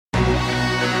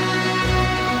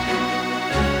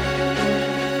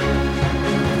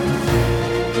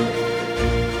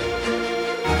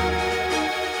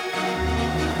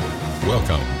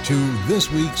to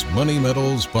this week's Money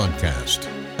Metals podcast,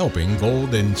 helping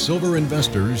gold and silver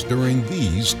investors during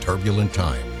these turbulent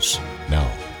times.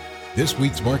 Now, this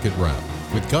week's market wrap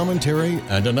with commentary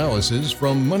and analysis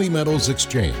from Money Metals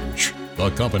Exchange, the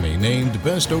company named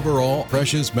Best Overall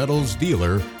Precious Metals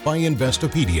Dealer by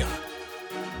Investopedia.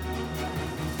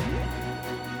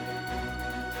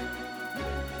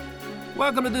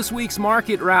 Welcome to this week's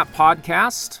Market Wrap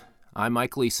podcast. I'm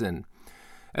Mike Leeson.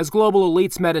 As global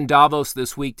elites met in Davos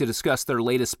this week to discuss their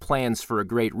latest plans for a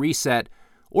great reset,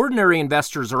 ordinary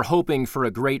investors are hoping for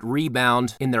a great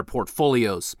rebound in their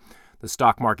portfolios. The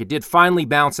stock market did finally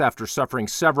bounce after suffering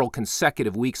several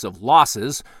consecutive weeks of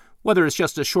losses. Whether it's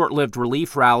just a short-lived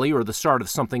relief rally or the start of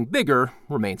something bigger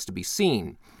remains to be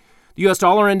seen. The U.S.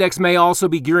 dollar index may also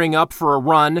be gearing up for a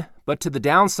run, but to the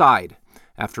downside.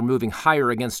 After moving higher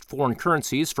against foreign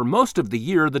currencies for most of the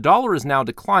year, the dollar is now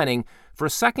declining for a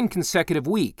second consecutive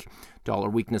week. Dollar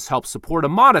weakness helps support a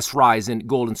modest rise in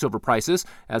gold and silver prices.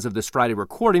 As of this Friday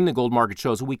recording, the gold market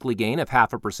shows a weekly gain of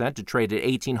 0.5% to trade at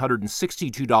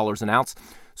 $1,862 an ounce.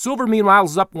 Silver, meanwhile,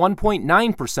 is up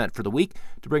 1.9% for the week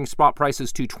to bring spot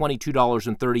prices to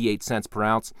 $22.38 per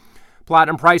ounce.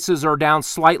 Platinum prices are down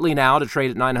slightly now to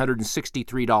trade at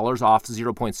 $963, off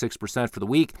 0.6% for the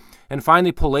week. And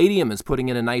finally, palladium is putting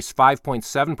in a nice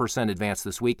 5.7% advance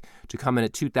this week to come in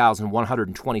at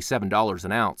 $2,127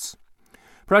 an ounce.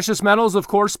 Precious metals, of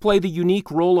course, play the unique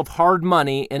role of hard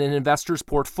money in an investor's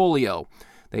portfolio.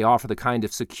 They offer the kind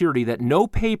of security that no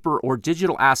paper or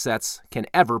digital assets can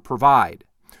ever provide.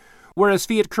 Whereas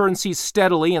fiat currencies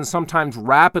steadily and sometimes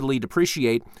rapidly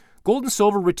depreciate, gold and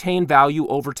silver retain value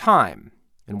over time.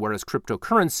 And whereas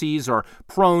cryptocurrencies are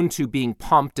prone to being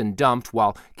pumped and dumped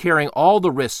while carrying all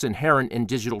the risks inherent in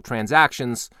digital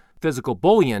transactions, physical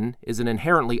bullion is an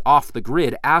inherently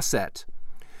off-the-grid asset.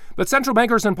 But central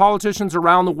bankers and politicians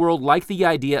around the world like the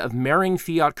idea of marrying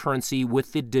fiat currency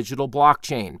with the digital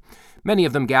blockchain. Many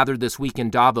of them gathered this week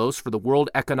in Davos for the World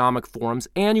Economic Forum's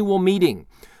annual meeting.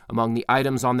 Among the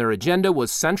items on their agenda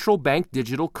was central bank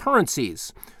digital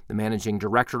currencies. The managing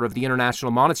director of the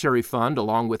International Monetary Fund,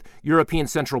 along with European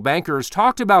central bankers,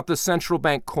 talked about the central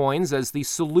bank coins as the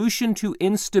solution to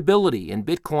instability in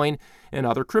Bitcoin and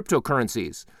other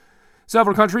cryptocurrencies.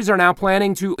 Several countries are now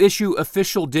planning to issue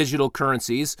official digital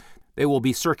currencies. They will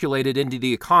be circulated into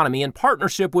the economy in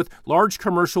partnership with large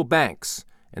commercial banks,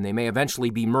 and they may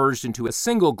eventually be merged into a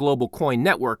single global coin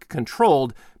network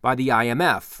controlled by the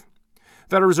IMF.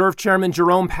 Federal Reserve Chairman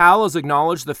Jerome Powell has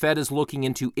acknowledged the Fed is looking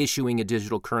into issuing a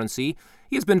digital currency.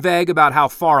 He has been vague about how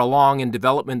far along in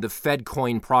development the Fed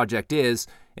coin project is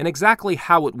and exactly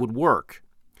how it would work.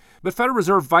 But Federal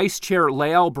Reserve Vice Chair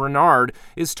Lael Brainard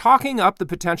is talking up the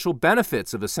potential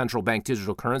benefits of a central bank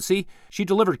digital currency. She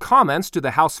delivered comments to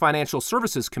the House Financial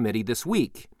Services Committee this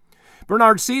week.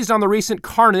 Brainard seized on the recent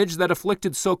carnage that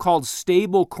afflicted so-called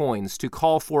stable coins to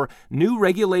call for new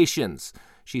regulations.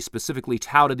 She specifically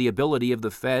touted the ability of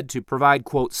the Fed to provide,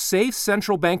 quote, safe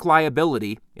central bank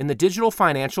liability in the digital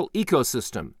financial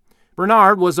ecosystem.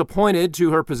 Brainard was appointed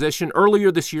to her position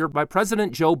earlier this year by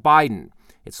President Joe Biden.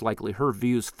 It's likely her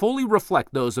views fully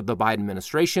reflect those of the Biden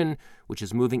administration, which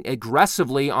is moving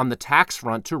aggressively on the tax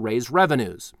front to raise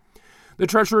revenues. The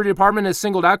Treasury Department has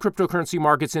singled out cryptocurrency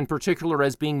markets in particular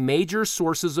as being major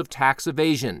sources of tax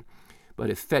evasion. But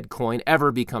if FedCoin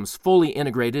ever becomes fully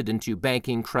integrated into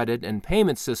banking, credit, and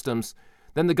payment systems,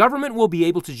 then the government will be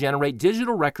able to generate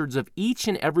digital records of each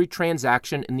and every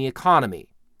transaction in the economy.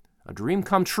 A dream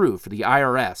come true for the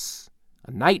IRS.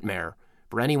 A nightmare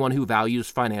for anyone who values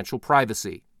financial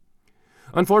privacy.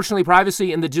 Unfortunately,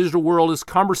 privacy in the digital world is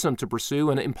cumbersome to pursue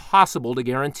and impossible to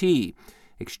guarantee.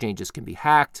 Exchanges can be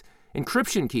hacked,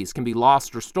 encryption keys can be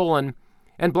lost or stolen,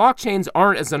 and blockchains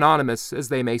aren't as anonymous as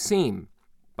they may seem.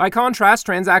 By contrast,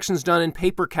 transactions done in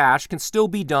paper cash can still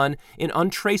be done in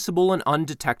untraceable and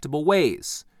undetectable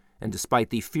ways. And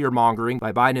despite the fear-mongering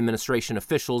by Biden administration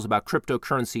officials about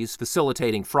cryptocurrencies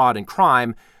facilitating fraud and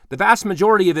crime, the vast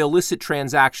majority of illicit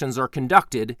transactions are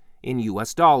conducted in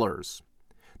U.S. dollars.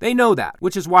 They know that,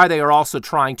 which is why they are also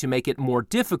trying to make it more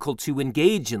difficult to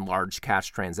engage in large cash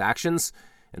transactions.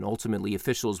 And ultimately,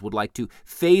 officials would like to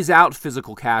phase out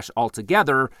physical cash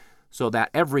altogether so that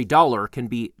every dollar can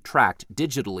be tracked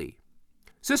digitally.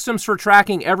 Systems for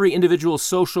tracking every individual's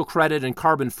social credit and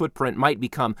carbon footprint might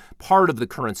become part of the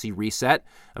currency reset.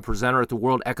 A presenter at the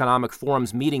World Economic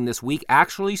Forum's meeting this week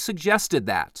actually suggested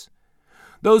that.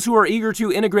 Those who are eager to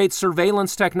integrate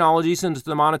surveillance technologies into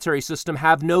the monetary system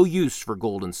have no use for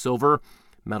gold and silver.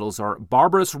 Metals are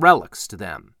barbarous relics to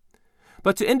them.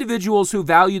 But to individuals who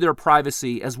value their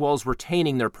privacy as well as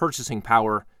retaining their purchasing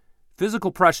power,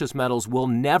 physical precious metals will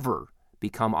never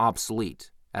become obsolete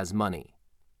as money.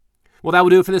 Well, that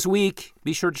will do it for this week.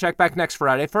 Be sure to check back next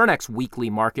Friday for our next weekly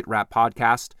Market Wrap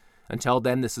podcast. Until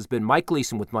then, this has been Mike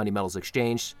Gleason with Money Metals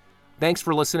Exchange. Thanks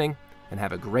for listening, and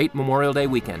have a great Memorial Day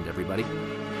weekend, everybody.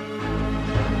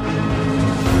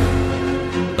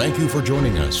 Thank you for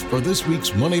joining us for this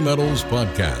week's Money Metals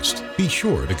podcast. Be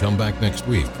sure to come back next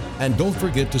week. And don't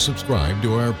forget to subscribe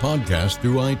to our podcast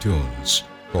through iTunes.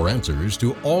 For answers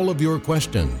to all of your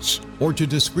questions, or to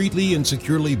discreetly and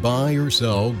securely buy or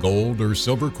sell gold or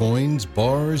silver coins,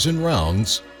 bars, and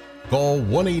rounds, call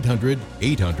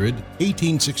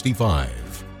 1-800-800-1865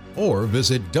 or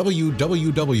visit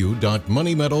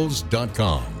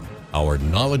www.moneymetals.com. Our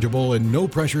knowledgeable and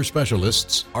no-pressure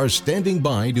specialists are standing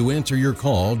by to answer your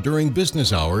call during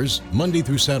business hours, Monday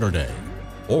through Saturday.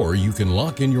 Or you can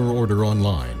lock in your order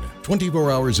online,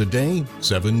 24 hours a day,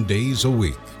 7 days a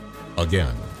week.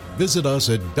 Again, visit us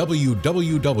at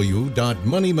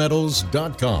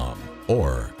www.moneymetals.com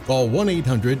or call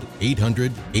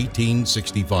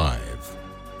 1-800-800-1865.